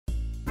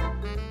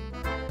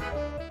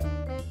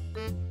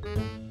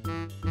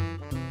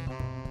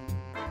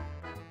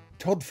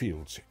Todd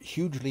Field's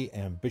hugely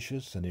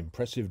ambitious and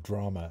impressive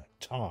drama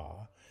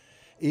Tar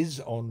is,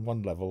 on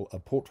one level, a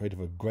portrait of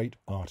a great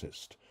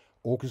artist,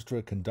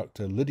 orchestra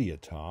conductor Lydia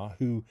Tarr,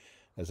 who,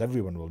 as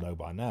everyone will know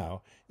by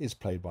now, is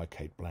played by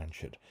Cate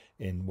Blanchett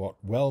in what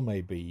well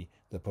may be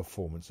the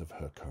performance of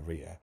her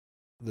career.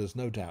 There's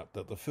no doubt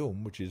that the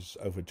film, which is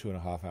over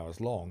 2.5 hours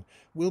long,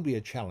 will be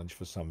a challenge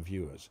for some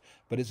viewers,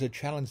 but it's a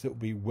challenge that will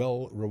be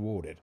well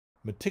rewarded.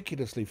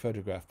 Meticulously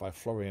photographed by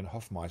Florian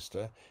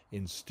Hofmeister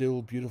in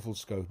still, beautiful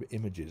scope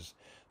images,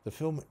 the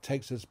film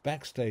takes us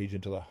backstage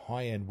into the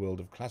high-end world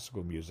of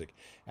classical music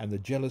and the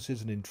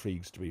jealousies and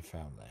intrigues to be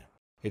found there.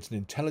 It's an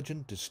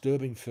intelligent,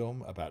 disturbing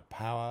film about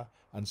power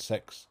and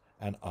sex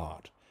and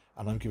art,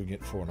 and I'm giving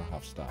it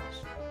 4.5 stars.